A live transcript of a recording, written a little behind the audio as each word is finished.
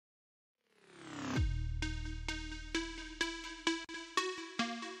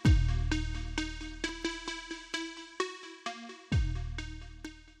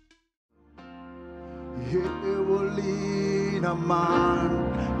naman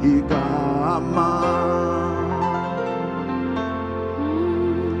igama.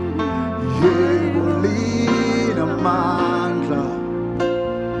 Yebuli namandla,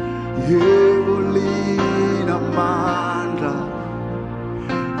 yebuli namandla,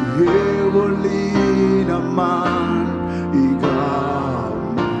 yebuli naman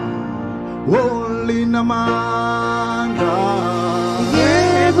igama. Holy namandla,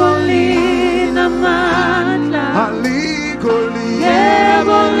 yebuli namandla, alikoli,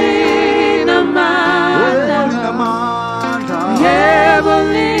 yebuli namandla,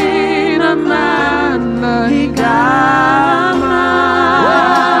 yebuli namandla igama.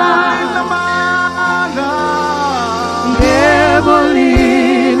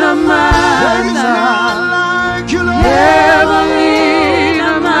 Yebuli namandla, yebuli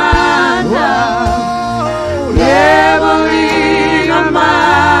namandla, yebuli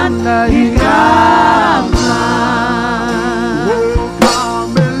namandla igama.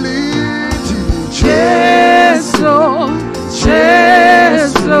 Jesu,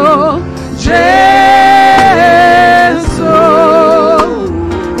 Jesu, Jesu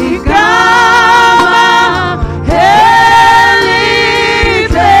igama elide,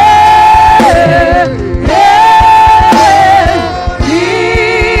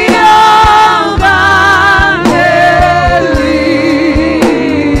 igama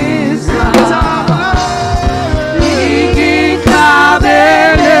elisa,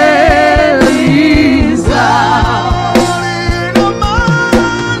 igikabele elisa.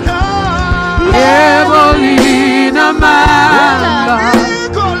 Yebolina manda,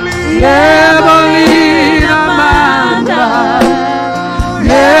 yebolina manda,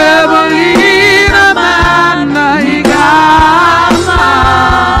 yebolina manda igama.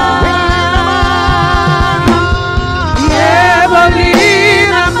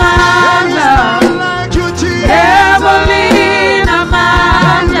 Yebolina manda, yebolina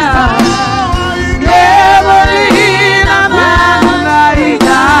manda, yebolina manda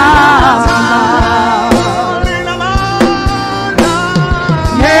igama.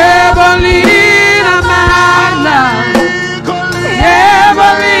 Yebolina manda,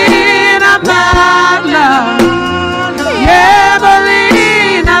 yebolina manda,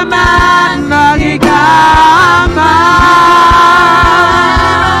 yebolina manda igama.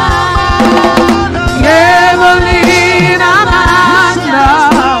 Yebolina manda,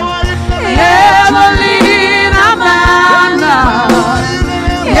 yebolina manda,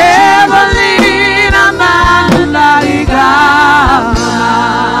 yebolina manda igama.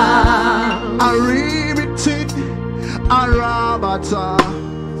 Aribiti arabata,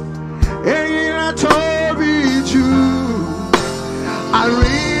 eina tobiju.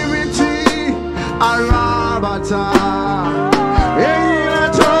 Aribiti arabata, eina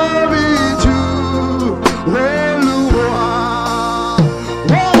tobiju. Oluwa,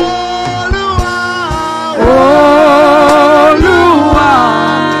 Oluwa, Olúwa,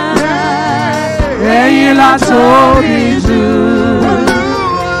 ẹ̀yin la tóbi jù.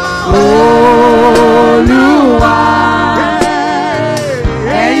 Olúwa,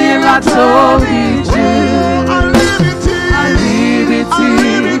 ẹ̀yin la tóbi jù. Àríbitì,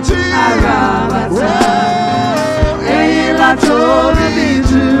 àràbàtà, ẹ̀yin la tóbi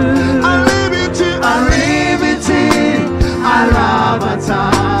jù. Àríbitì, àràbàtà,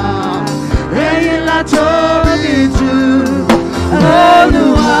 ẹ̀yin la tóbi jù.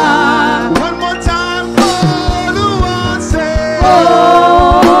 Olúwa. one more time, Oluwa, say,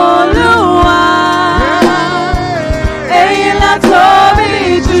 Olúwa, ẹ̀yin la tóbi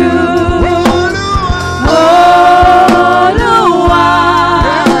jù. Olúwa,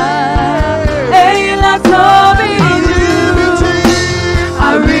 ẹ̀yin la tóbi jù.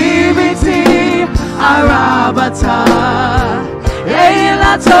 Àríbitì, àràbàtà, ẹ̀yin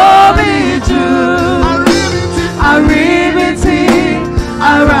la tóbi jù. Àríbitì,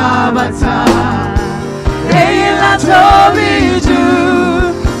 àràbàtà, ẹ̀yin la tóbi jù.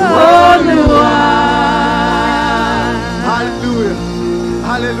 Olúwa. Hallelujah.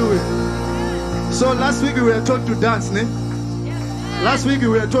 Hallelujah. So last week we were told to dance, ne? Last week we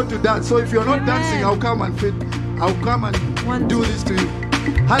were told to dance. So if you're not dancing, I'll come and do this to you.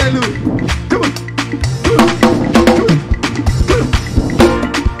 Hallelujah. Come on. Come on. Come on.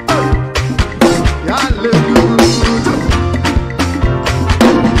 Hallelujah.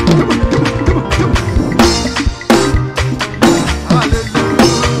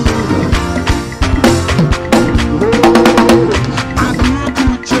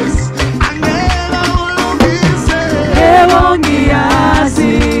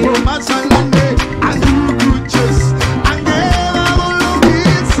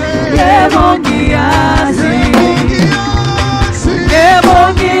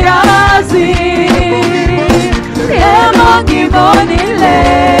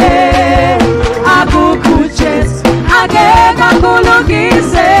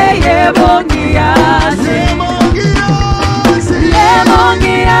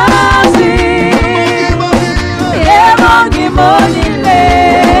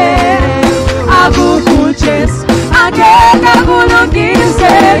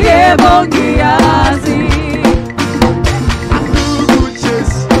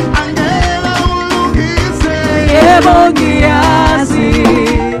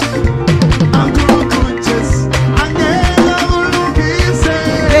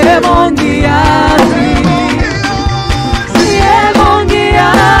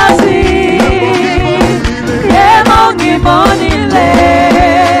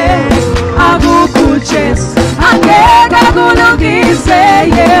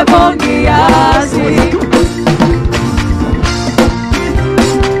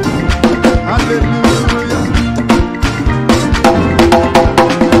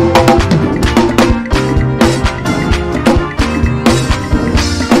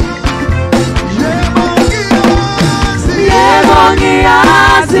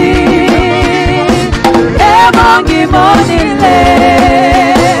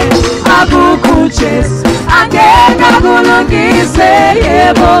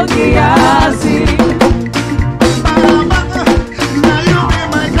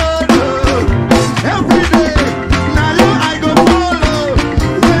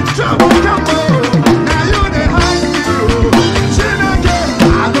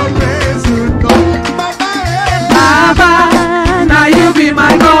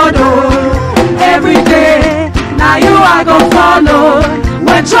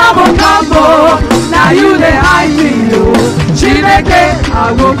 Trouble come, now you the hide me, Chineke,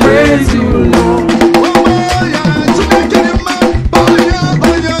 I will praise you, Lord.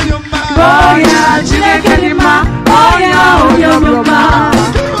 Oh yeah, Chineke di ma, oh yeah, oh yeah,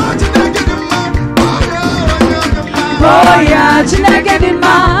 oh yeah, Chineke di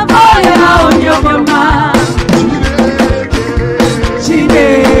ma, oh yeah, oh yeah,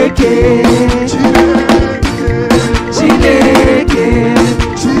 Chineke, Chineke.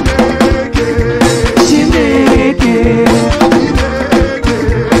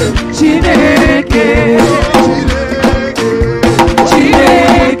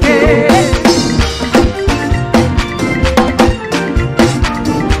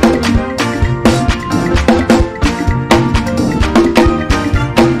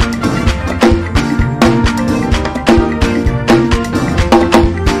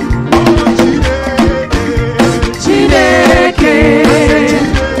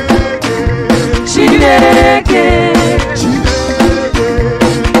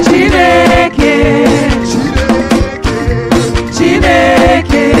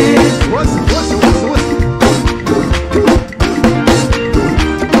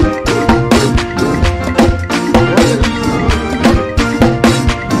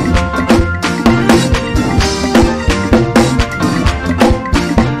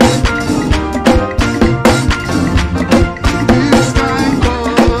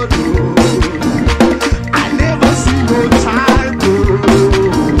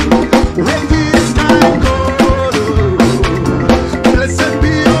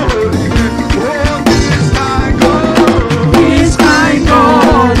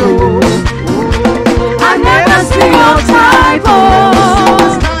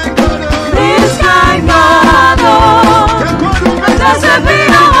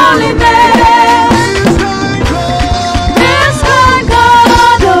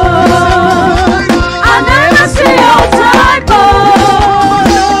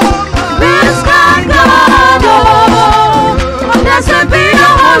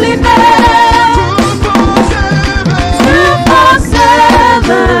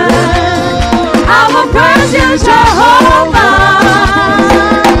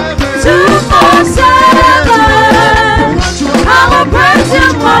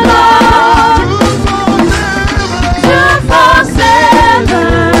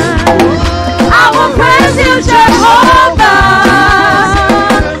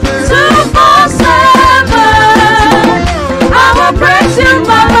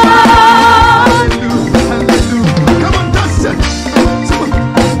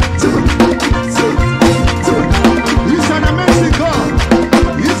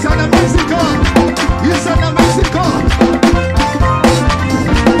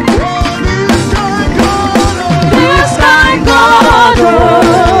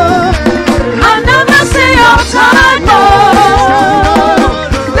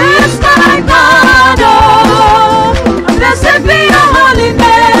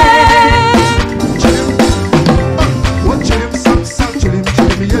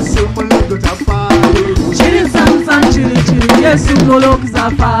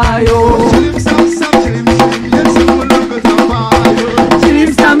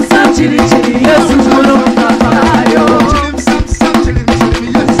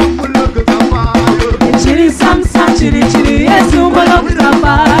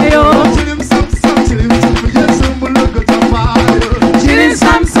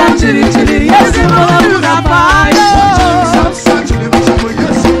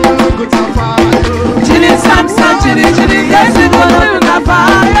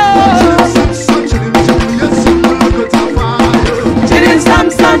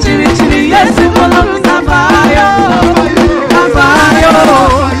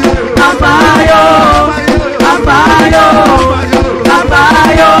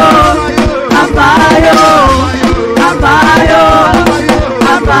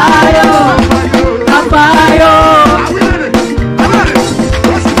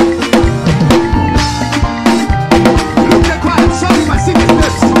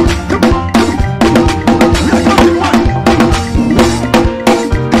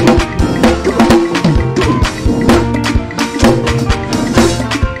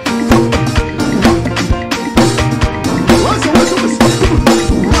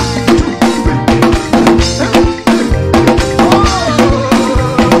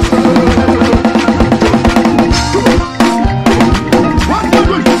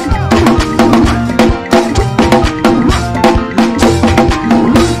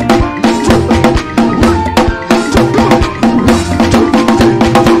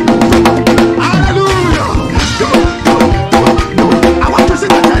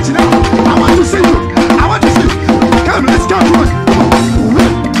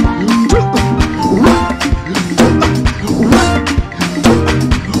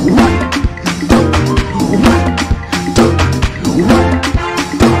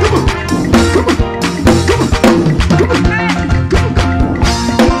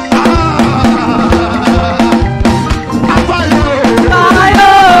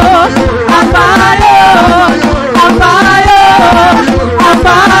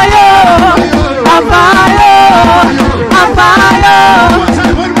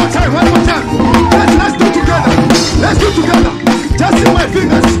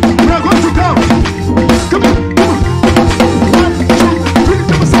 Yes, we are going to count. Come on, come on. 1, 2, 3,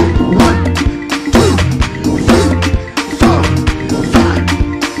 come on, say 1, 2, 3, 4, 5,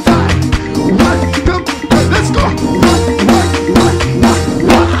 5, 1. Come, let's go. 1, 1, 1,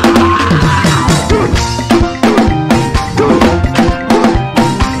 1, 1. Good, good, good,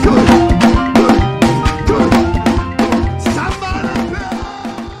 good, good, good. Somebody pray.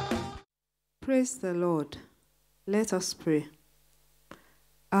 Praise the Lord. Let us pray.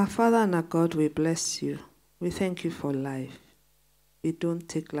 Our Father and our God, we bless you. We thank you for life. We don't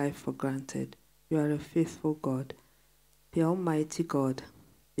take life for granted. You are a faithful God, the Almighty God,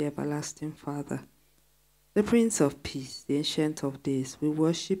 the everlasting Father, the Prince of Peace, the Ancient of Days. We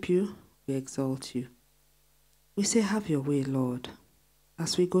worship you. We exalt you. We say, have your way, Lord.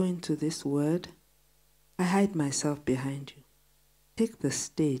 As we go into this word, I hide myself behind you. Take the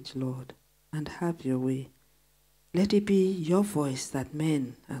stage, Lord, and have your way. Let it be your voice that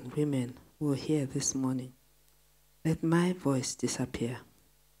men and women will hear this morning. Let my voice disappear.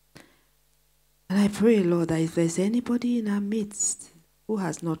 And I pray, Lord, that if there's anybody in our midst who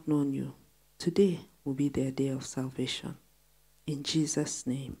has not known you, today will be their day of salvation. In Jesus'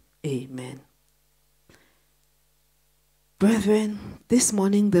 name, amen. Brethren, this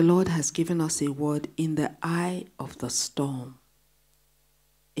morning the Lord has given us a word in the eye of the storm.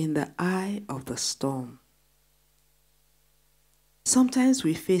 In the eye of the storm. Sometimes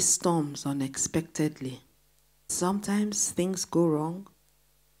we face storms unexpectedly. Sometimes things go wrong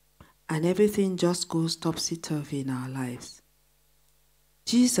and everything just goes topsy-turvy in our lives.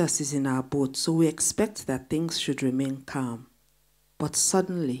 Jesus is in our boat, so we expect that things should remain calm. But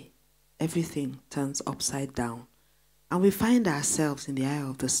suddenly, everything turns upside down. And we find ourselves in the eye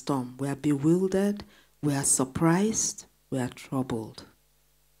of the storm. We are bewildered, we are surprised, we are troubled.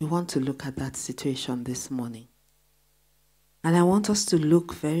 We want to look at that situation this morning. And I want us to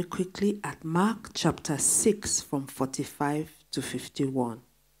look very quickly at Mark chapter 6 from 45 to 51.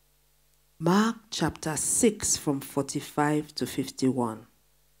 Mark chapter 6 from 45 to 51.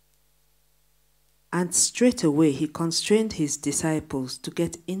 And straight away he constrained his disciples to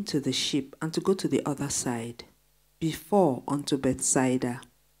get into the ship and to go to the other side, before unto Bethsaida,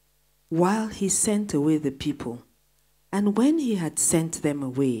 while he sent away the people. And when he had sent them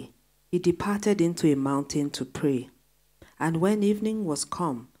away, he departed into a mountain to pray. And when evening was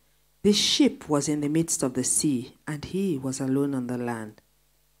come, the ship was in the midst of the sea, and he was alone on the land.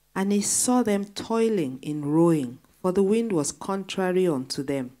 And he saw them toiling in rowing, for the wind was contrary unto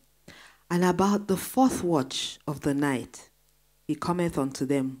them. And about the 4th watch of the night, he cometh unto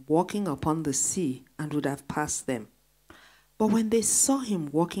them, walking upon the sea, and would have passed them. But when they saw him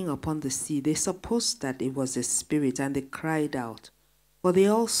walking upon the sea, they supposed that it was a spirit, and they cried out, for they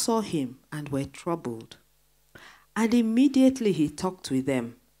all saw him, and were troubled. And immediately he talked with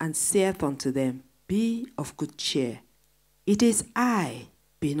them, and saith unto them, Be of good cheer. It is I,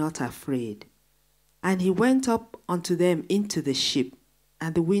 be not afraid. And he went up unto them into the ship,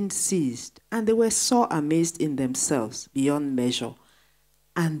 and the wind ceased, and they were sore amazed in themselves beyond measure,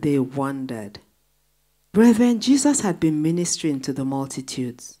 and they wondered. Brethren, Jesus had been ministering to the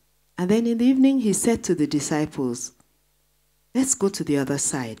multitudes. And then in the evening he said to the disciples, let's go to the other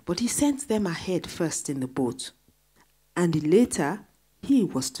side. But he sent them ahead first in the boat. And later, he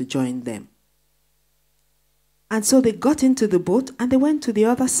was to join them. And so they got into the boat and they went to the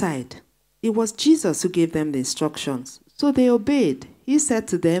other side. It was Jesus who gave them the instructions. So they obeyed. He said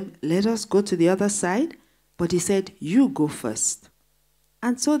to them, let us go to the other side. But he said, you go first.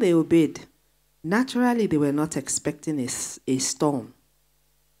 And so they obeyed. Naturally, they were not expecting a storm.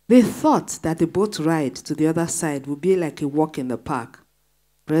 They thought that the boat ride to the other side would be like a walk in the park.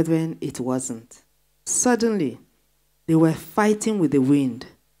 Brethren, it wasn't. Suddenly, they were fighting with the wind,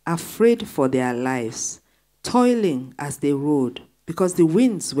 afraid for their lives, toiling as they rowed, because the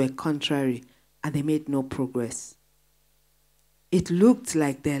winds were contrary and they made no progress. It looked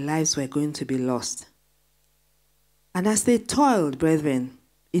like their lives were going to be lost. And as they toiled, brethren,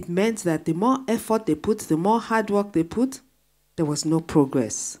 it meant that the more effort they put, the more hard work they put, there was no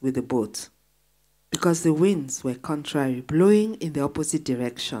progress with the boat because the winds were contrary, blowing in the opposite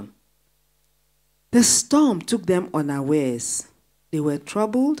direction. The storm took them unawares. They were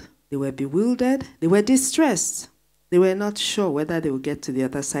troubled, they were bewildered, they were distressed. They were not sure whether they would get to the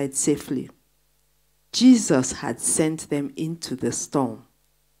other side safely. Jesus had sent them into the storm.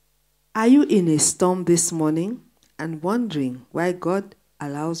 Are you in a storm this morning and wondering why God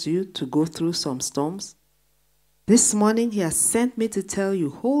allows you to go through some storms? This morning, he has sent me to tell you,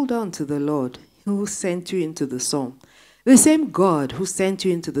 hold on to the Lord who sent you into the storm. The same God who sent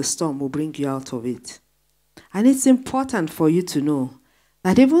you into the storm will bring you out of it. And it's important for you to know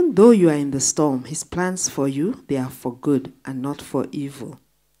that even though you are in the storm, his plans for you, they are for good and not for evil.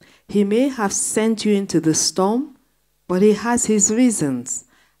 He may have sent you into the storm, but he has his reasons,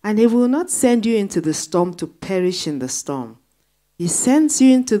 and he will not send you into the storm to perish in the storm. He sends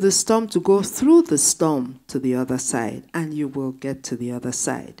you into the storm to go through the storm to the other side, and you will get to the other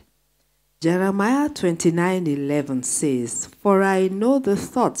side. Jeremiah 29:11 says, "For I know the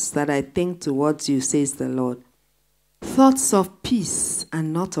thoughts that I think towards you, says the Lord, thoughts of peace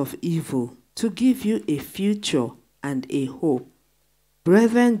and not of evil, to give you a future and a hope."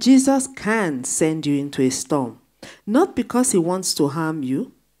 Brethren, Jesus can send you into a storm, not because he wants to harm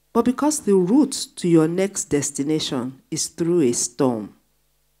you, but because the route to your next destination is through a storm.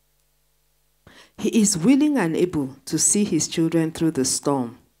 He is willing and able to see his children through the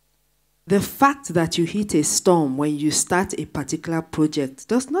storm. The fact that you hit a storm when you start a particular project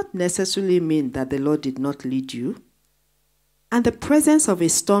does not necessarily mean that the Lord did not lead you. And the presence of a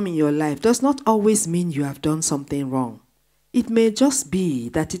storm in your life does not always mean you have done something wrong. It may just be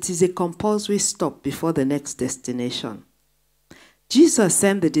that it is a compulsory stop before the next destination. Jesus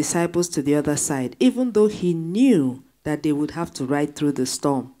sent the disciples to the other side, even though he knew that they would have to ride through the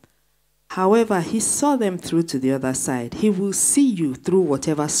storm. However, he saw them through to the other side. He will see you through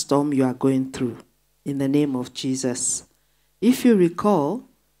whatever storm you are going through, in the name of Jesus. If you recall,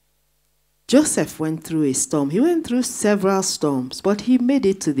 Joseph went through a storm. He went through several storms, but he made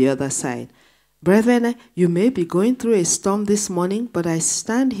it to the other side. Brethren, you may be going through a storm this morning, but I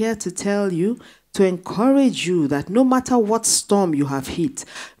stand here to tell you, to encourage you that no matter what storm you have hit,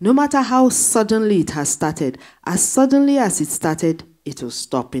 no matter how suddenly it has started, as suddenly as it started, it will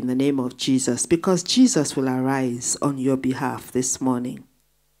stop in the name of Jesus, because Jesus will arise on your behalf this morning.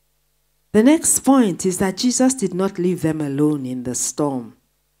 The next point is that Jesus did not leave them alone in the storm.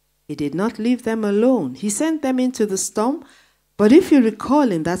 He did not leave them alone. He sent them into the storm, but if you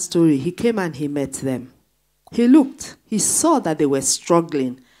recall in that story, he came and he met them. He looked, he saw that they were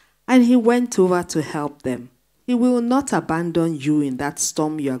struggling, and he went over to help them. He will not abandon you in that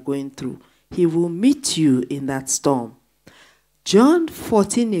storm you are going through. He will meet you in that storm. John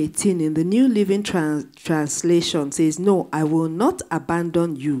 14:18 in the New Living Translation says, "No, I will not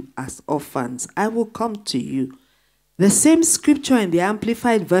abandon you as orphans. I will come to you." The same scripture in the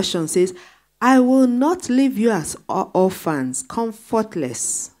Amplified Version says, "I will not leave you as orphans,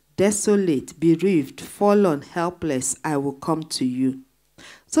 comfortless, desolate, bereaved, fallen, helpless. I will come to you."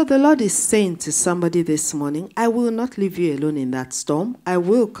 So the Lord is saying to somebody this morning, I will not leave you alone in that storm. I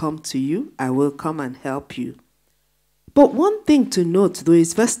will come to you. I will come and help you. But one thing to note, though,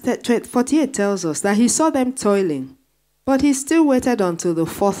 is verse 48 tells us that he saw them toiling, but he still waited until the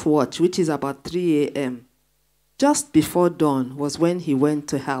fourth watch, which is about 3 a.m. Just before dawn was when he went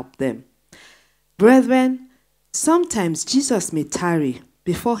to help them. Brethren, sometimes Jesus may tarry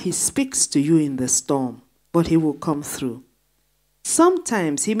before he speaks to you in the storm, but he will come through.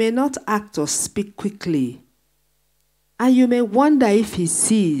 Sometimes he may not act or speak quickly, and you may wonder if he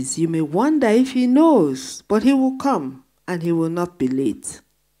sees, you may wonder if he knows, but he will come and he will not be late.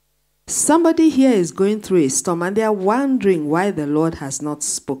 Somebody here is going through a storm and they are wondering why the Lord has not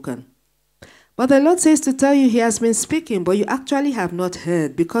spoken. But the Lord says to tell you he has been speaking, but you actually have not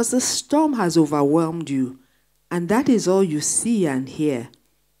heard because the storm has overwhelmed you, and that is all you see and hear.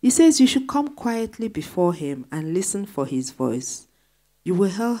 He says you should come quietly before him and listen for his voice. You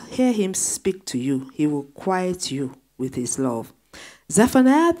will hear him speak to you. He will quiet you with his love.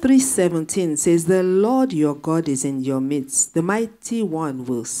 Zephaniah 3:17 says, "The Lord your God is in your midst. The mighty one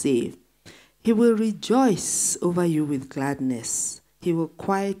will save. He will rejoice over you with gladness. He will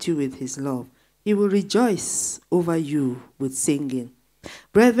quiet you with his love. He will rejoice over you with singing."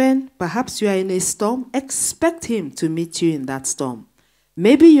 Brethren, perhaps you are in a storm. Expect him to meet you in that storm.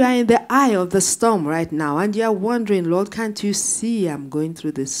 Maybe you are in the eye of the storm right now and you are wondering, Lord, can't you see I'm going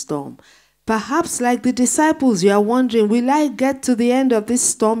through this storm? Perhaps like the disciples, you are wondering, will I get to the end of this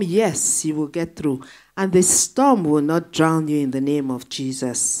storm? Yes, you will get through. And the storm will not drown you in the name of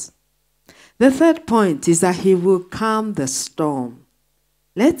Jesus. The third point is that he will calm the storm.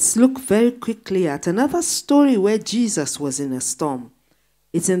 Let's look very quickly at another story where Jesus was in a storm.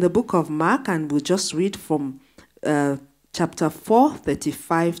 It's in the book of Mark, and we'll just read from chapter 4,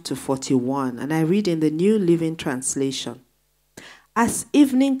 35 to 41, and I read in the New Living Translation. As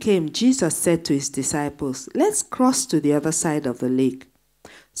evening came, Jesus said to his disciples, "Let's cross to the other side of the lake."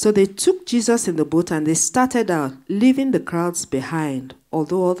 So they took Jesus in the boat and they started out, leaving the crowds behind,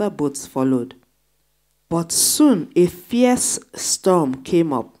 although other boats followed. But soon a fierce storm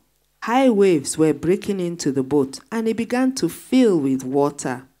came up. High waves were breaking into the boat, and it began to fill with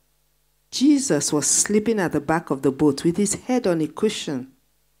water. Jesus was sleeping at the back of the boat with his head on a cushion.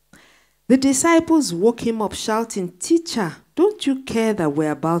 The disciples woke him up shouting, "Teacher, don't you care that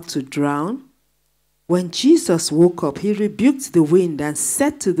we're about to drown?" When Jesus woke up, he rebuked the wind and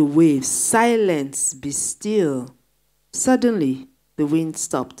said to the waves, "Silence, be still." Suddenly, the wind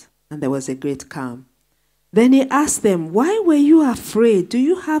stopped and there was a great calm. Then he asked them, "Why were you afraid? Do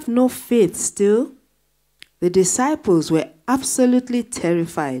you have no faith still?" The disciples were absolutely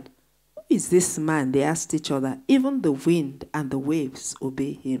terrified. "Who is this man?" they asked each other. "Even the wind and the waves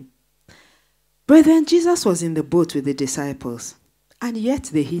obey him." Brethren, Jesus was in the boat with the disciples, and yet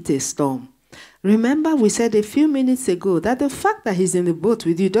they hit a storm. Remember, we said a few minutes ago that the fact that he's in the boat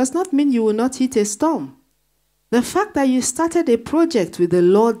with you does not mean you will not hit a storm. The fact that you started a project with the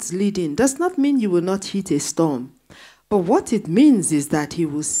Lord's leading does not mean you will not hit a storm. But what it means is that he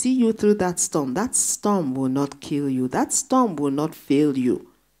will see you through that storm. That storm will not kill you. That storm will not fail you.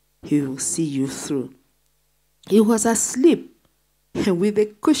 He will see you through. He was asleep with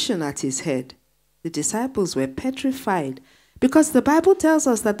a cushion at his head. The disciples were petrified because the Bible tells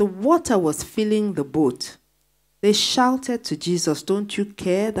us that the water was filling the boat. They shouted to Jesus, "Don't you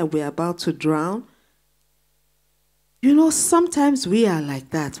care that we're about to drown?" You know, sometimes we are like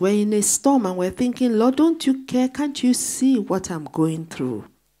that. We're in a storm and we're thinking, "Lord, don't you care? Can't you see what I'm going through?"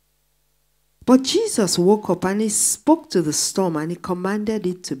 But Jesus woke up and he spoke to the storm and he commanded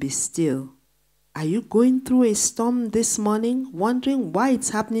it to be still. Are you going through a storm this morning, wondering why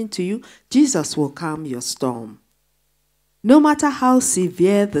it's happening to you? Jesus will calm your storm. No matter how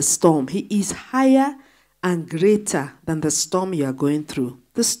severe the storm, he is higher and greater than the storm you are going through.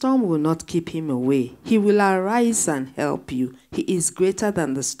 The storm will not keep him away. He will arise and help you. He is greater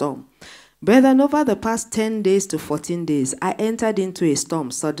than the storm. Brethren, over the past 10 days to 14 days, I entered into a storm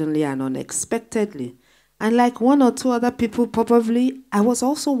suddenly and unexpectedly. And like one or two other people probably, I was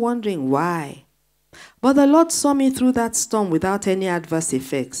also wondering why. But the Lord saw me through that storm without any adverse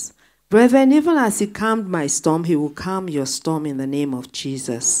effects. Brethren, even as he calmed my storm, he will calm your storm in the name of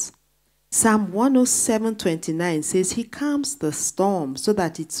Jesus. Psalm 107:29 says he calms the storm so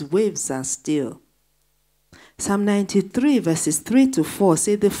that its waves are still. Psalm 93 verses 3-4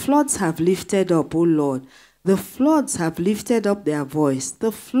 say, "The floods have lifted up, O Lord. The floods have lifted up their voice.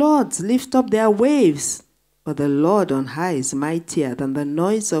 The floods lift up their waves. But the Lord on high is mightier than the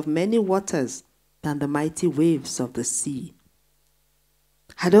noise of many waters, than the mighty waves of the sea."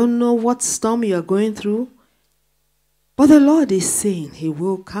 I don't know what storm you are going through, but the Lord is saying he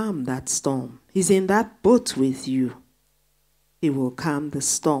will calm that storm. He's in that boat with you. He will calm the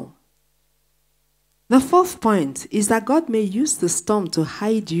storm. The fourth point is that God may use the storm to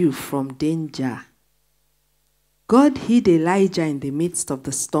hide you from danger. God hid Elijah in the midst of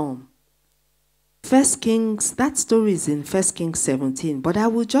the storm. That story is in 1 Kings 17, but I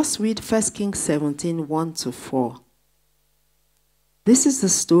will just read 1 Kings 17, 1-4. This is the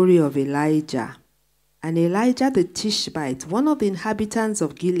story of Elijah. And Elijah the Tishbite, one of the inhabitants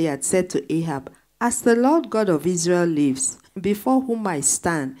of Gilead, said to Ahab, "As the Lord God of Israel lives, before whom I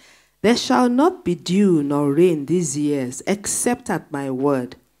stand, there shall not be dew nor rain these years, except at my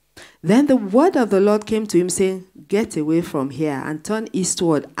word." Then the word of the Lord came to him, saying, "Get away from here and turn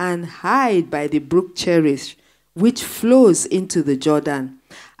eastward and hide by the brook Cherith, which flows into the Jordan.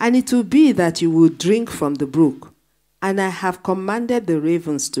 And it will be that you will drink from the brook. And I have commanded the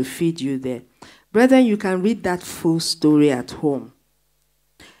ravens to feed you there." Brethren, you can read that full story at home.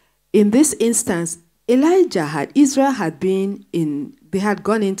 In this instance, Israel had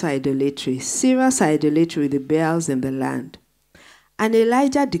gone into idolatry, serious idolatry with the Baals in the land. And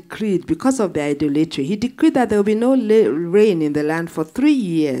Elijah decreed, because of the idolatry, he decreed that there will be no rain in the land for 3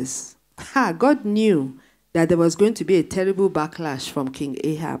 years. God knew that there was going to be a terrible backlash from King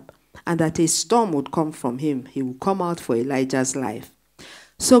Ahab, and that a storm would come from him. He would come out for Elijah's life.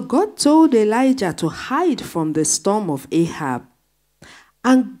 So God told Elijah to hide from the storm of Ahab.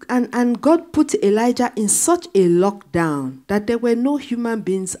 And God put Elijah in such a lockdown that there were no human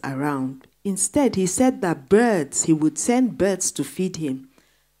beings around. Instead, he said that he would send birds to feed him.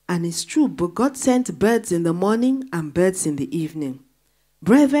 And it's true, but God sent birds in the morning and birds in the evening.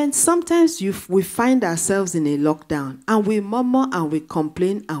 Brethren, sometimes we find ourselves in a lockdown and we murmur and we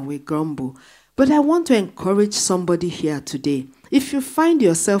complain and we grumble. But I want to encourage somebody here today. If you find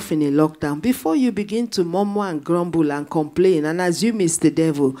yourself in a lockdown, before you begin to murmur and grumble and complain and assume it's the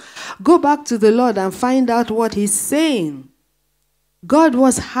devil, go back to the Lord and find out what he's saying. God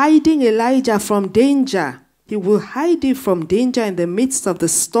was hiding Elijah from danger. He will hide you from danger in the midst of the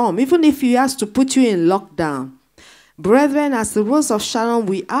storm, even if he has to put you in lockdown. Brethren, as the Rose of Sharon,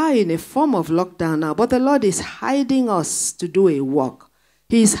 we are in a form of lockdown now, but the Lord is hiding us to do a work.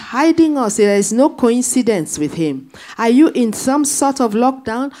 He is hiding us. There is no coincidence with him. Are you in some sort of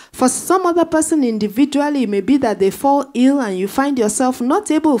lockdown? For some other person individually, it may be that they fall ill and you find yourself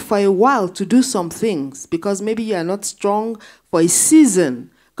not able for a while to do some things because maybe you are not strong for a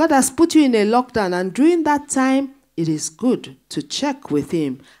season. God has put you in a lockdown, and during that time, it is good to check with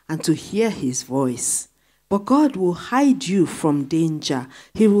him and to hear his voice. But God will hide you from danger.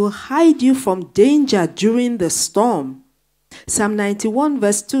 He will hide you from danger during the storm. Psalm 91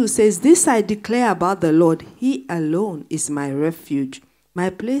 verse 2 says, "This I declare about the Lord. He alone is my refuge, my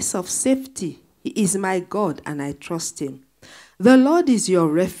place of safety. He is my God, and I trust him." The Lord is your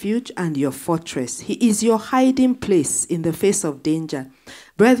refuge and your fortress. He is your hiding place in the face of danger.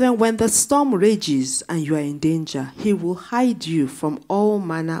 Brethren, when the storm rages and you are in danger, he will hide you from all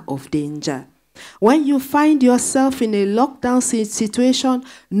manner of danger. When you find yourself in a lockdown situation,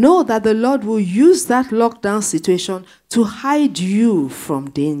 know that the Lord will use that lockdown situation to hide you from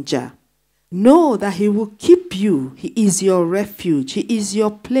danger. Know that he will keep you. He is your refuge. He is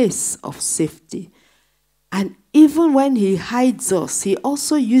your place of safety. And even when he hides us, he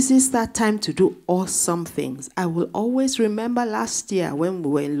also uses that time to do awesome things. I will always remember last year when we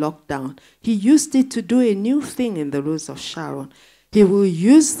were in lockdown, he used it to do a new thing in the Rose of Sharon. He will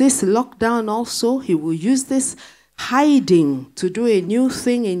use this lockdown also. He will use this hiding to do a new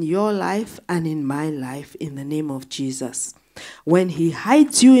thing in your life and in my life in the name of Jesus. When he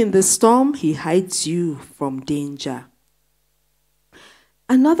hides you in the storm, he hides you from danger.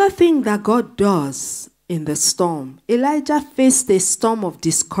 Another thing that God does in the storm, Elijah faced a storm of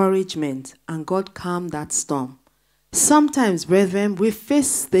discouragement and God calmed that storm. Sometimes, brethren, we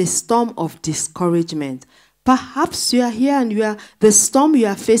face the storm of discouragement. Perhaps you are here and the storm you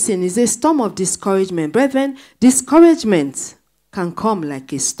are facing is a storm of discouragement. Brethren, discouragement can come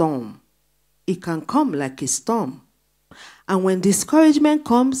like a storm. It can come like a storm. And when discouragement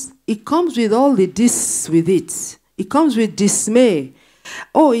comes, it comes with all the dis with it. It comes with dismay.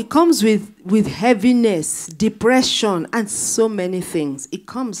 Oh, it comes with heaviness, depression, and so many things. It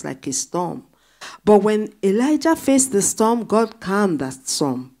comes like a storm. But when Elijah faced the storm, God calmed that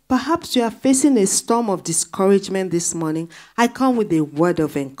storm. Perhaps you are facing a storm of discouragement this morning. I come with a word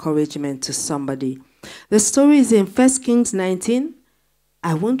of encouragement to somebody. The story is in 1 Kings 19.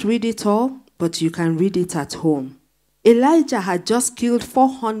 I won't read it all, but you can read it at home. Elijah had just killed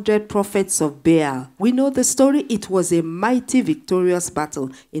 400 prophets of Baal. We know the story. It was a mighty victorious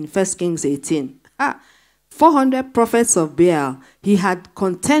battle in 1 Kings 18. 400 prophets of Baal. He had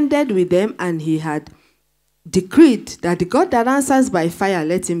contended with them and he had decreed that the God that answers by fire,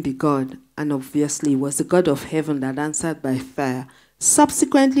 let him be God. And obviously it was the God of heaven that answered by fire.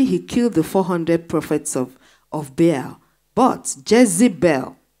 Subsequently, he killed the 400 prophets of Baal. But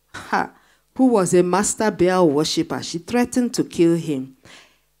Jezebel, who was a master Baal worshipper, she threatened to kill him.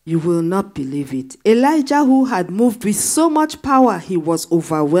 You will not believe it. Elijah, who had moved with so much power, he was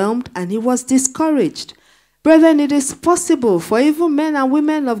overwhelmed and he was discouraged. Brethren, it is possible for even men and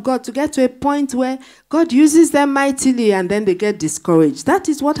women of God to get to a point where God uses them mightily and then they get discouraged. That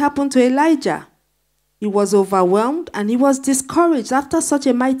is what happened to Elijah. He was overwhelmed and he was discouraged after such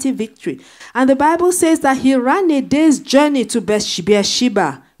a mighty victory. And the Bible says that he ran a day's journey to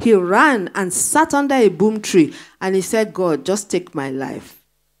Beersheba. He ran and sat under a boom tree and he said, God, just take my life.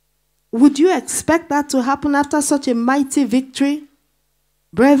 Would you expect that to happen after such a mighty victory?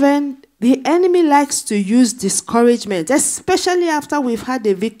 Brethren, the enemy likes to use discouragement, especially after we've had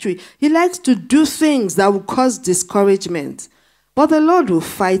a victory. He likes to do things that will cause discouragement. But the Lord will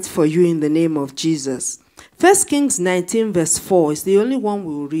fight for you in the name of Jesus. 1 Kings 19 verse 4 is the only one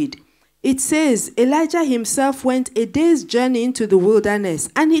we will read. It says, Elijah himself went a day's journey into the wilderness,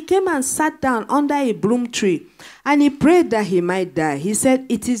 and he came and sat down under a broom tree, and he prayed that he might die. He said,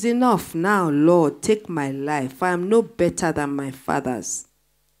 it is enough now, Lord, take my life. I am no better than my fathers.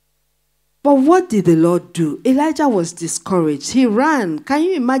 But what did the Lord do? Elijah was discouraged. He ran. Can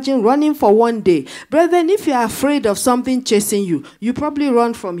you imagine running for one day? Brethren, if you are afraid of something chasing you, you probably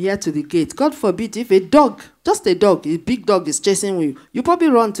run from here to the gate. God forbid, if a dog, just a dog, a big dog is chasing you, you probably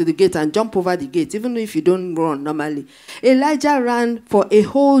run to the gate and jump over the gate, even if you don't run normally. Elijah ran for a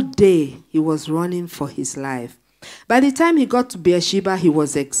whole day. He was running for his life. By the time he got to Beersheba, he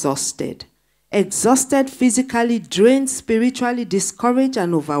was exhausted. Exhausted physically, drained spiritually, discouraged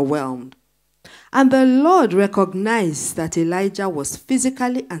and overwhelmed. And the Lord recognized that Elijah was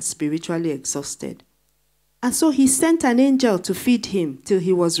physically and spiritually exhausted. And so he sent an angel to feed him till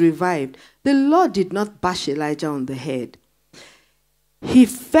he was revived. The Lord did not bash Elijah on the head. He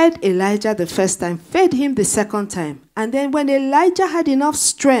fed Elijah the first time, fed him the second time. And then when Elijah had enough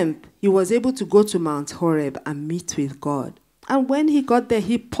strength, he was able to go to Mount Horeb and meet with God. And when he got there,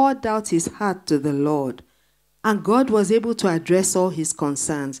 he poured out his heart to the Lord. And God was able to address all his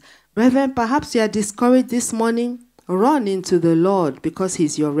concerns. Brethren, perhaps you are discouraged this morning. Run into the Lord because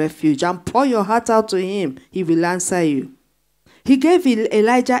he's your refuge and pour your heart out to him. He will answer you. He gave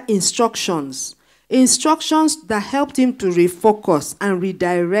Elijah instructions that helped him to refocus and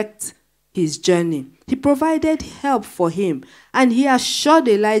redirect his journey. He provided help for him, and he assured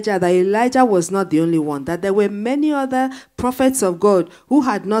Elijah that Elijah was not the only one, that there were many other prophets of God who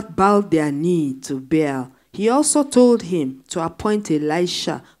had not bowed their knee to Baal. He also told him to appoint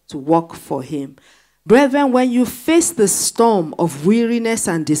Elisha to work for him. Brethren, when you face the storm of weariness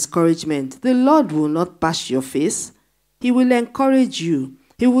and discouragement, the Lord will not bash your face. He will encourage you.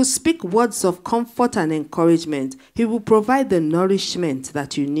 He will speak words of comfort and encouragement. He will provide the nourishment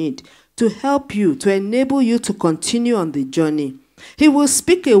that you need to help you, to enable you to continue on the journey. He will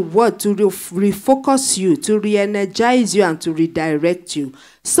speak a word to refocus you, to re-energize you, and to redirect you.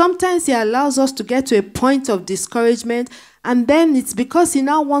 Sometimes he allows us to get to a point of discouragement, and then it's because he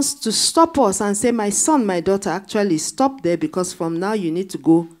now wants to stop us and say, my son, my daughter, actually stop there, because from now you need to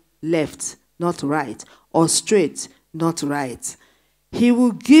go left, not right, or straight, not right. He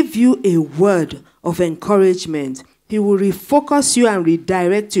will give you a word of encouragement. He will refocus you and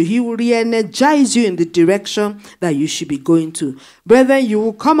redirect you. He will re-energize you in the direction that you should be going to. Brethren, you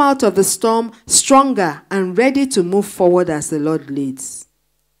will come out of the storm stronger and ready to move forward as the Lord leads.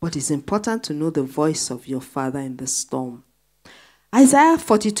 But it's important to know the voice of your Father in the storm. Isaiah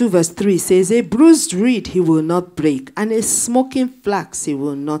 42 verse 3 says, a bruised reed he will not break, and a smoking flax he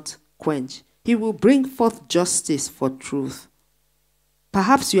will not quench. He will bring forth justice for truth.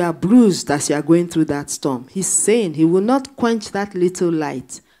 Perhaps you are bruised as you are going through that storm. He's saying he will not quench that little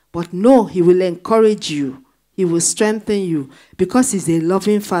light, but no, he will encourage you. He will strengthen you because he's a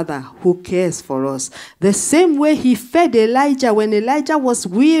loving Father who cares for us. The same way he fed Elijah when Elijah was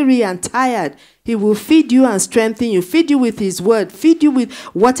weary and tired, he will feed you and strengthen you, feed you with his word, feed you with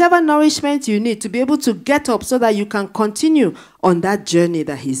whatever nourishment you need to be able to get up so that you can continue on that journey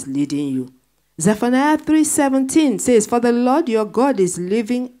that he's leading you. Zephaniah 3:17 says, for the Lord your God is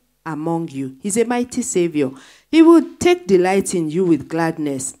living among you. He's a mighty Savior. He will take delight in you with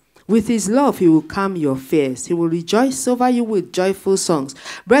gladness. With his love, he will calm your fears. He will rejoice over you with joyful songs.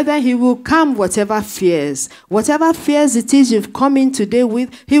 Brethren, he will calm whatever fears. Whatever fears it is you've come in today with,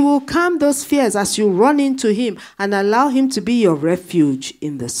 he will calm those fears as you run into him and allow him to be your refuge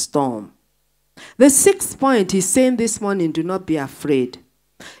in the storm. The sixth point he's saying this morning, do not be afraid.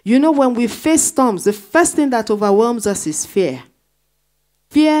 You know, when we face storms, the first thing that overwhelms us is fear.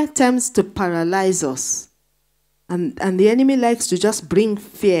 Fear tends to paralyze us. And the enemy likes to just bring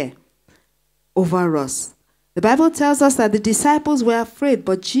fear over us. The Bible tells us that the disciples were afraid,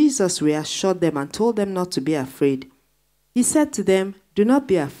 but Jesus reassured them and told them not to be afraid. He said to them, do not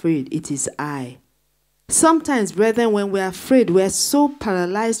be afraid, it is I. Sometimes, brethren, when we're afraid, we're so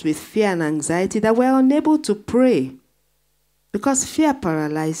paralyzed with fear and anxiety that we're unable to pray. Because fear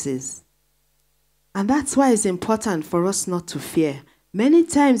paralyzes. And that's why it's important for us not to fear. Many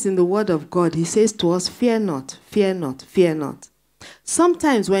times in the Word of God, he says to us, fear not, fear not, fear not.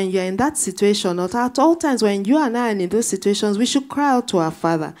 Sometimes when you're in that situation, or at all times when you and I are in those situations, we should cry out to our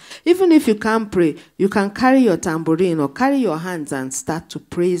Father. Even if you can't pray, you can carry your tambourine or carry your hands and start to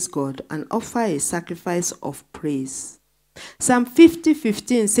praise God and offer a sacrifice of praise. Psalm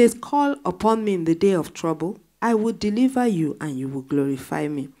 50:15 says, call upon me in the day of trouble. I will deliver you and you will glorify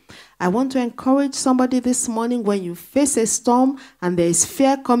me. I want to encourage somebody this morning, when you face a storm and there is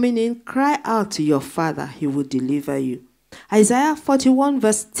fear coming in, cry out to your Father. He will deliver you. Isaiah 41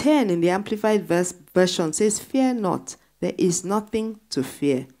 verse 10 in the Amplified Version says, fear not, there is nothing to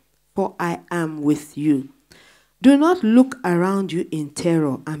fear, for I am with you. Do not look around you in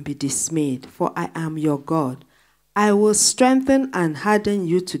terror and be dismayed, for I am your God. I will strengthen and harden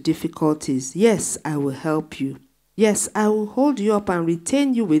you to difficulties. Yes, I will help you. Yes, I will hold you up and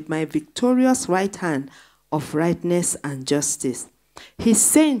retain you with my victorious right hand of rightness and justice. He's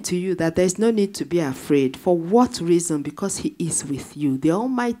saying to you that there's no need to be afraid. For what reason? Because he is with you. The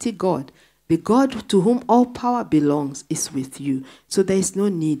Almighty God, the God to whom all power belongs, is with you. So there is no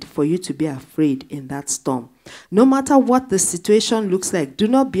need for you to be afraid in that storm. No matter what the situation looks like, do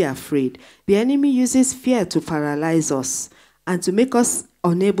not be afraid. The enemy uses fear to paralyze us and to make us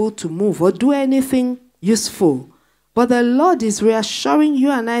unable to move or do anything useful. But the Lord is reassuring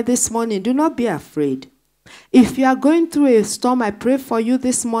you and I this morning, do not be afraid. If you are going through a storm, I pray for you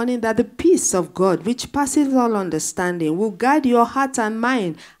this morning that the peace of God, which passes all understanding, will guide your heart and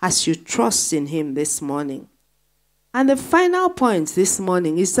mind as you trust in him this morning. And the final point this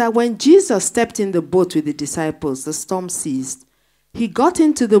morning is that when Jesus stepped in the boat with the disciples, the storm ceased. He got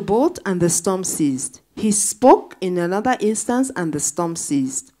into the boat and the storm ceased. He spoke in another instance and the storm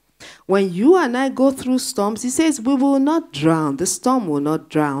ceased. When you and I go through storms, he says we will not drown. The storm will not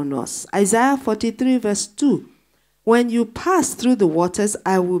drown us. Isaiah 43 verse 2. When you pass through the waters,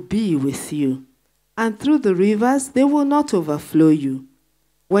 I will be with you. And through the rivers, they will not overflow you.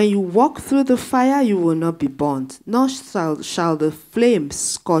 When you walk through the fire, you will not be burnt, nor shall the flames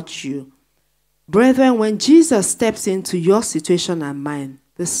scorch you. Brethren, when Jesus steps into your situation and mine,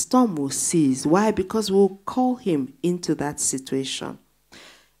 the storm will cease. Why? Because we'll call him into that situation.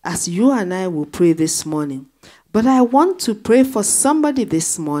 As you and I will pray this morning. But I want to pray for somebody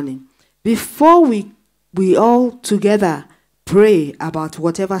this morning. Before we all together pray about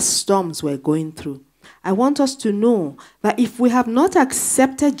whatever storms we're going through, I want us to know that if we have not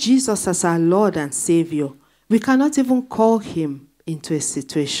accepted Jesus as our Lord and Savior, we cannot even call him into a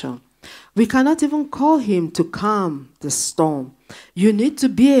situation. We cannot even call him to calm the storm. You need to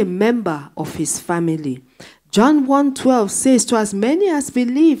be a member of his family. John 1:12 says, to as many as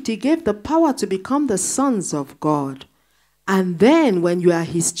believed, he gave the power to become the sons of God. And then when you are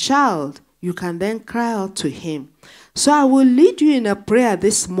his child, you can then cry out to him. So I will lead you in a prayer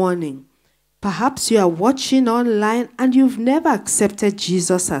this morning. Perhaps you are watching online and you've never accepted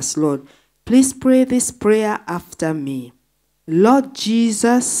Jesus as Lord. Please pray this prayer after me. Lord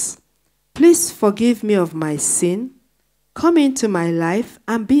Jesus, please forgive me of my sin. Come into my life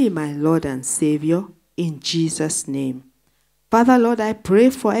and be my Lord and Savior in Jesus' name. Father, Lord, I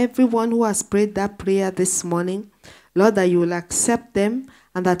pray for everyone who has prayed that prayer this morning. Lord, that you will accept them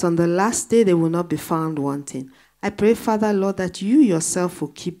and that on the last day they will not be found wanting. I pray, Father, Lord, that you yourself will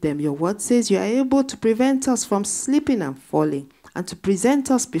keep them. Your word says you are able to prevent us from slipping and falling and to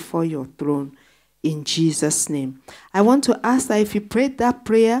present us before your throne in Jesus' name. I want to ask that if you prayed that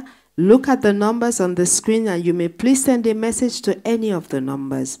prayer, look at the numbers on the screen and you may please send a message to any of the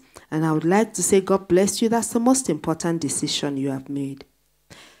numbers. And I would like to say, God bless you. That's the most important decision you have made.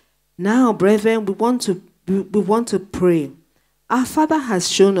 Now, brethren, we want to pray. Our Father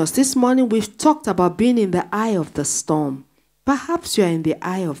has shown us. This morning we've talked about being in the eye of the storm. Perhaps you are in the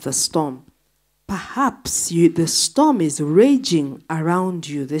eye of the storm. Perhaps the storm is raging around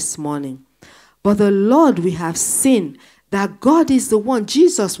you this morning. But the Lord, we have seen that God is the one.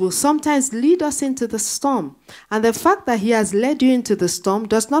 Jesus will sometimes lead us into the storm. And the fact that he has led you into the storm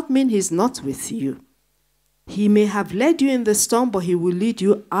does not mean he's not with you. He may have led you in the storm, but he will lead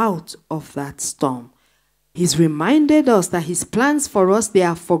you out of that storm. He's reminded us that his plans for us, they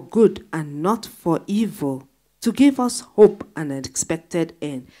are for good and not for evil, to give us hope and an expected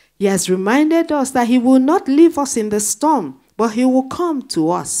end. He has reminded us that he will not leave us in the storm, but he will come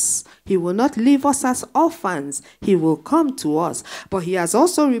to us. He will not leave us as orphans. He will come to us. But he has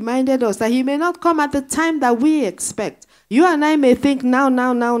also reminded us that he may not come at the time that we expect. You and I may think now,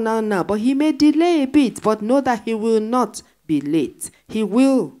 but he may delay a bit, but know that he will not be late. He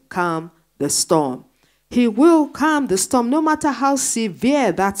will calm the storm. He will calm the storm, no matter how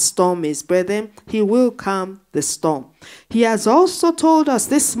severe that storm is, brethren. He will calm the storm. He has also told us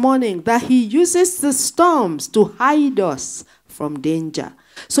this morning that he uses the storms to hide us from danger.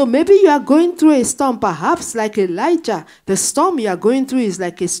 So maybe you are going through a storm, perhaps like Elijah. The storm you are going through is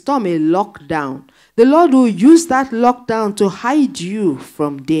like a storm, a lockdown. The Lord will use that lockdown to hide you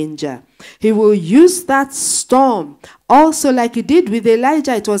from danger. He will use that storm also like he did with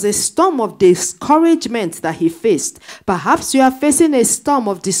Elijah. It was a storm of discouragement that he faced. Perhaps you are facing a storm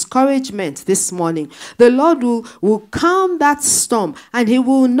of discouragement this morning. The Lord will calm that storm and he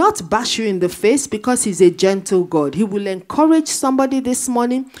will not bash you in the face because he's a gentle God. He will encourage somebody this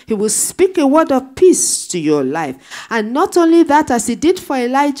morning. He will speak a word of peace to your life. And not only that, as he did for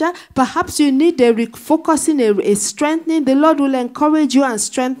Elijah, perhaps you need a refocusing, a strengthening. The Lord will encourage you and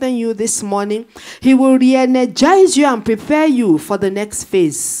strengthen you this morning. He will re-energize you and prepare you for the next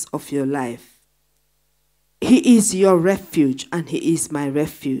phase of your life. He is your refuge and he is my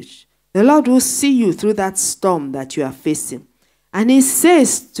refuge. The Lord will see you through that storm that you are facing. And he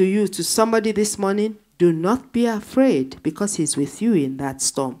says to you, to somebody this morning, do not be afraid because he's with you in that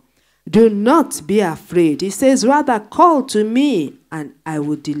storm. Do not be afraid. He says, rather call to me and I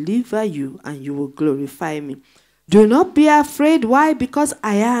will deliver you and you will glorify me. Do not be afraid. Why? Because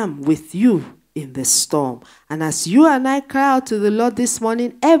I am with you in the storm. And as you and I cry out to the Lord this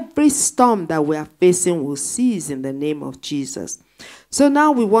morning, every storm that we are facing will cease in the name of Jesus. So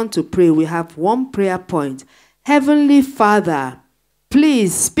now we want to pray. We have one prayer point. Heavenly Father,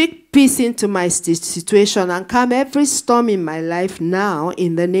 please speak speak peace into my situation and calm every storm in my life now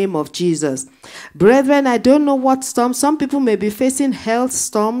in the name of Jesus. Brethren, I don't know what storms. Some people may be facing health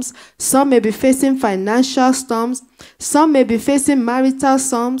storms. Some may be facing financial storms. Some may be facing marital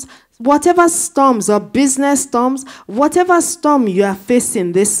storms. Whatever storms or business storms, whatever storm you are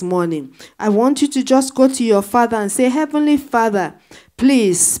facing this morning, I want you to just go to your Father and say, Heavenly Father,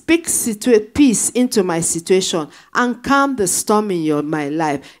 please speak peace into my situation and calm the storm in my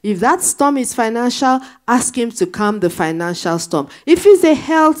life. If that storm is financial, ask him to calm the financial storm. If it's a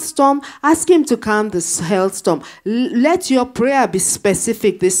health storm, ask him to calm the health storm. Let your prayer be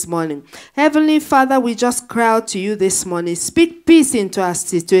specific this morning. Heavenly Father, we just cry out to you this morning. Speak peace into our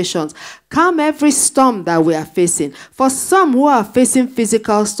situations. Calm every storm that we are facing. For some who are facing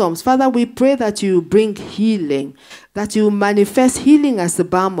physical storms, Father, we pray that you bring healing, that you manifest healing as the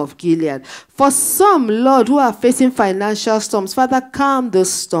balm of Gilead. For some, Lord, who are facing financial storms, Father, calm the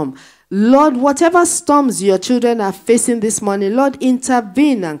storm. Lord, whatever storms your children are facing this morning, Lord,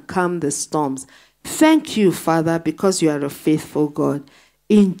 intervene and calm the storms. Thank you, Father, because you are a faithful God.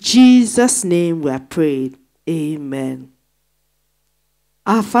 In Jesus' name we are prayed. Amen.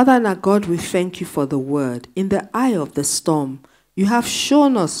 Our Father and our God, we thank you for the word. In the eye of the storm, you have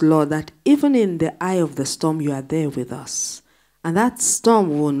shown us, Lord, that even in the eye of the storm, you are there with us. And that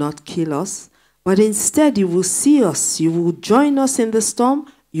storm will not kill us, but instead you will see us. You will join us in the storm.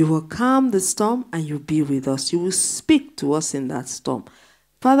 You will calm the storm and you'll be with us. You will speak to us in that storm.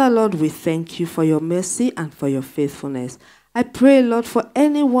 Father, Lord, we thank you for your mercy and for your faithfulness. I pray, Lord, for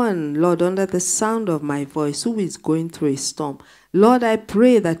anyone, Lord, under the sound of my voice who is going through a storm. Lord, I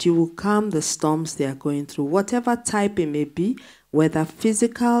pray that you will calm the storms they are going through, whatever type it may be, whether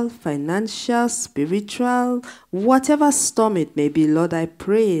physical, financial, spiritual, whatever storm it may be. Lord, I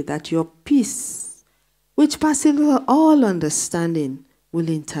pray that your peace, which passes all understanding, will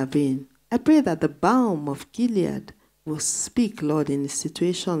intervene. I pray that the balm of Gilead will speak, Lord, in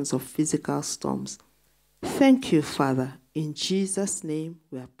situations of physical storms. Thank you, Father. In Jesus' name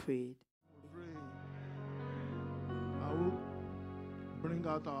we are prayed. I will bring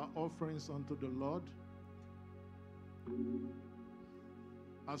out our offerings unto the Lord.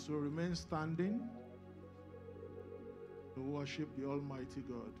 As we remain standing to worship the Almighty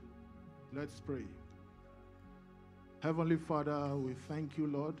God, let's pray. Heavenly Father, we thank you,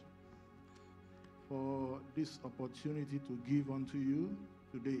 Lord, for this opportunity to give unto you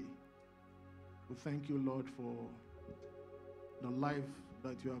today. We thank you, Lord, for the life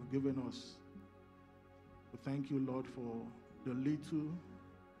that you have given us. We thank you, Lord, for the little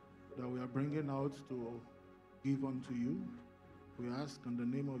that we are bringing out to give unto you. We ask in the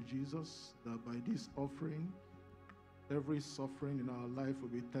name of Jesus that by this offering, every suffering in our life will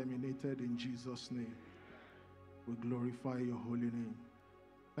be terminated in Jesus' name. We glorify your holy name.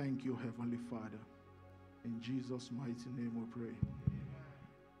 Thank you, Heavenly Father. In Jesus' mighty name we pray.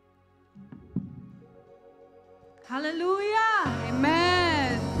 Hallelujah.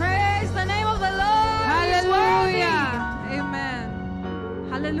 Amen. Praise the name of the Lord. Hallelujah. Amen.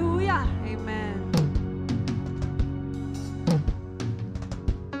 Hallelujah. Amen.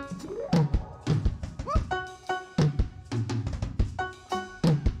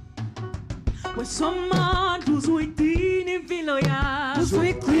 When someone who's within in Viloya, Who's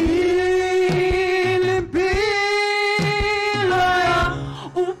within in Viloya,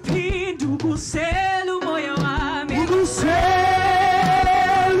 upindu kuselu moyo wami, uguselu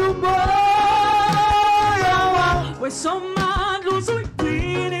moyo wa. when someone who's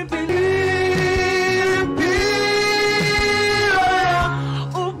within in Viloya,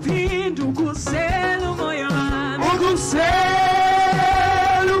 upindu kuselu moyo wami, uguselu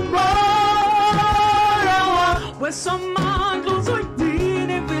moyo wa. when someone who's within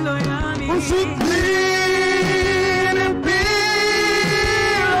in Viloya, Who's within in Viloya,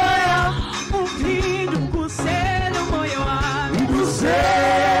 upindu kuselu moyo wami,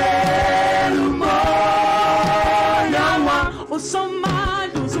 uguselu moyo wa.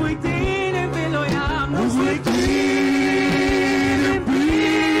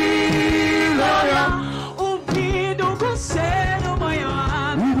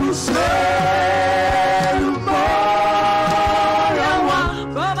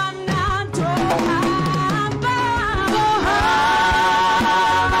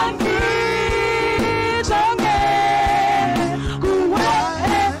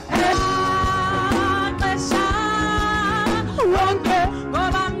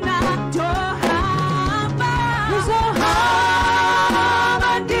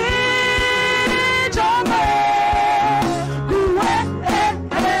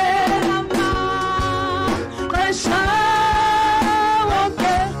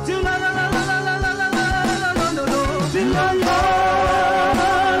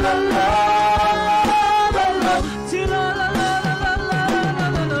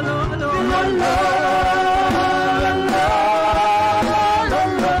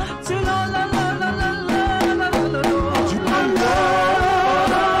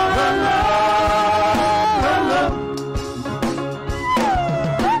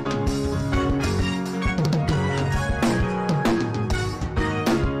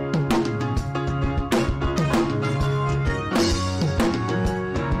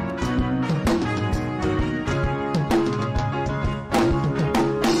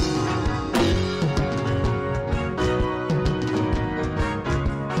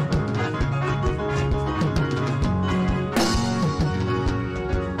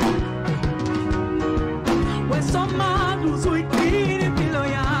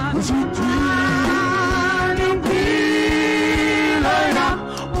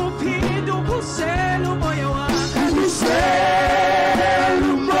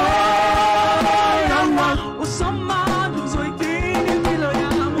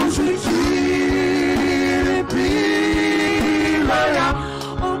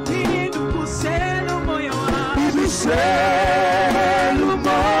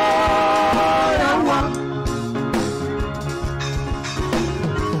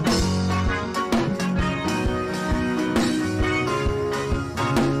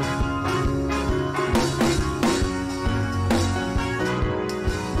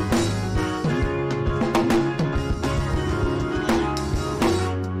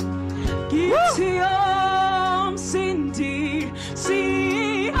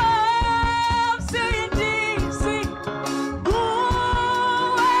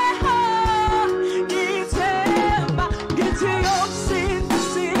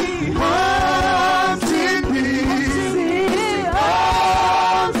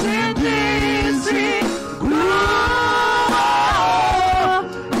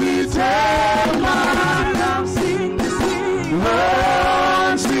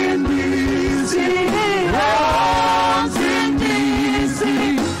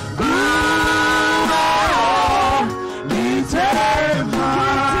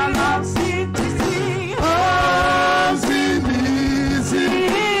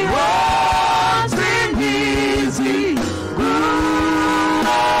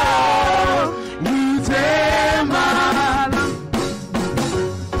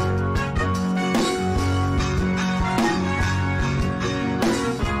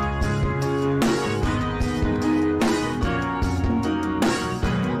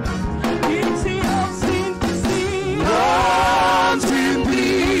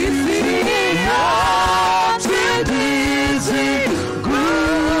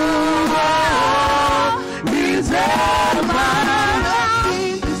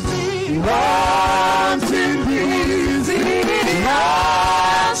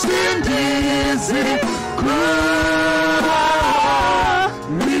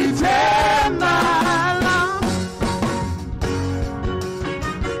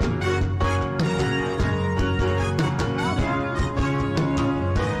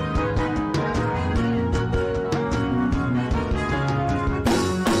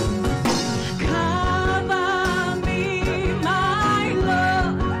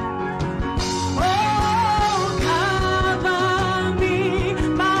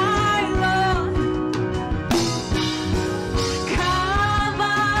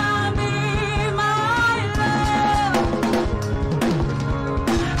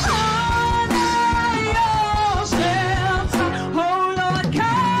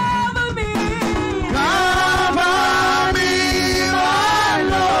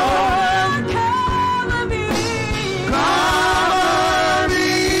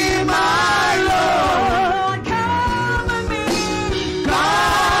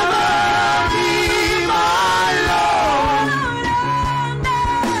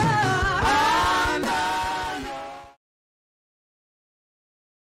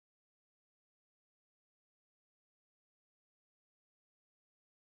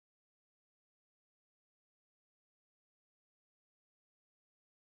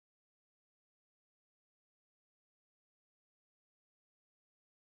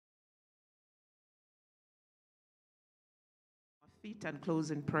 Feet and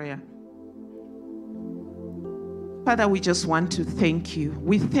close in prayer. Father, we just want to thank you.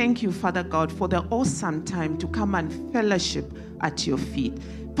 We thank you, Father God, for the awesome time to come and fellowship at your feet.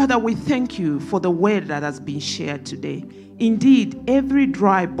 Father, we thank you for the word that has been shared today. Indeed, every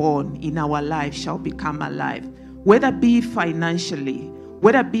dry bone in our life shall become alive, whether it be financially,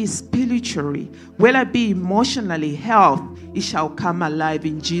 whether it be spiritually, whether it be emotionally, health, it shall come alive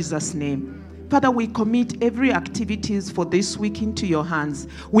in Jesus' name. Father, we commit every activities for this week into your hands.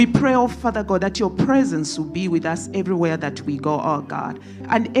 We pray, oh Father God, that your presence will be with us everywhere that we go, oh God.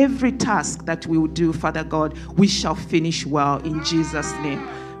 And every task that we will do, Father God, we shall finish well in Jesus' name.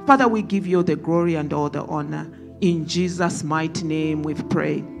 Father, we give you the glory and all the honor. In Jesus' mighty name we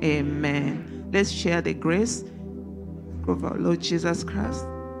pray. Amen. Let's share the grace of our Lord Jesus Christ,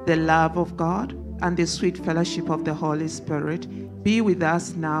 the love of God, and the sweet fellowship of the Holy Spirit be with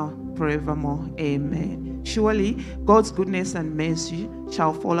us now forevermore. Amen. Surely God's goodness and mercy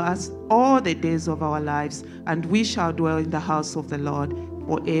shall follow us all the days of our lives, and we shall dwell in the house of the Lord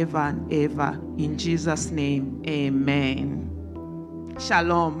forever and ever. In Jesus' name, amen.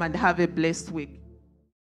 Shalom, and have a blessed week.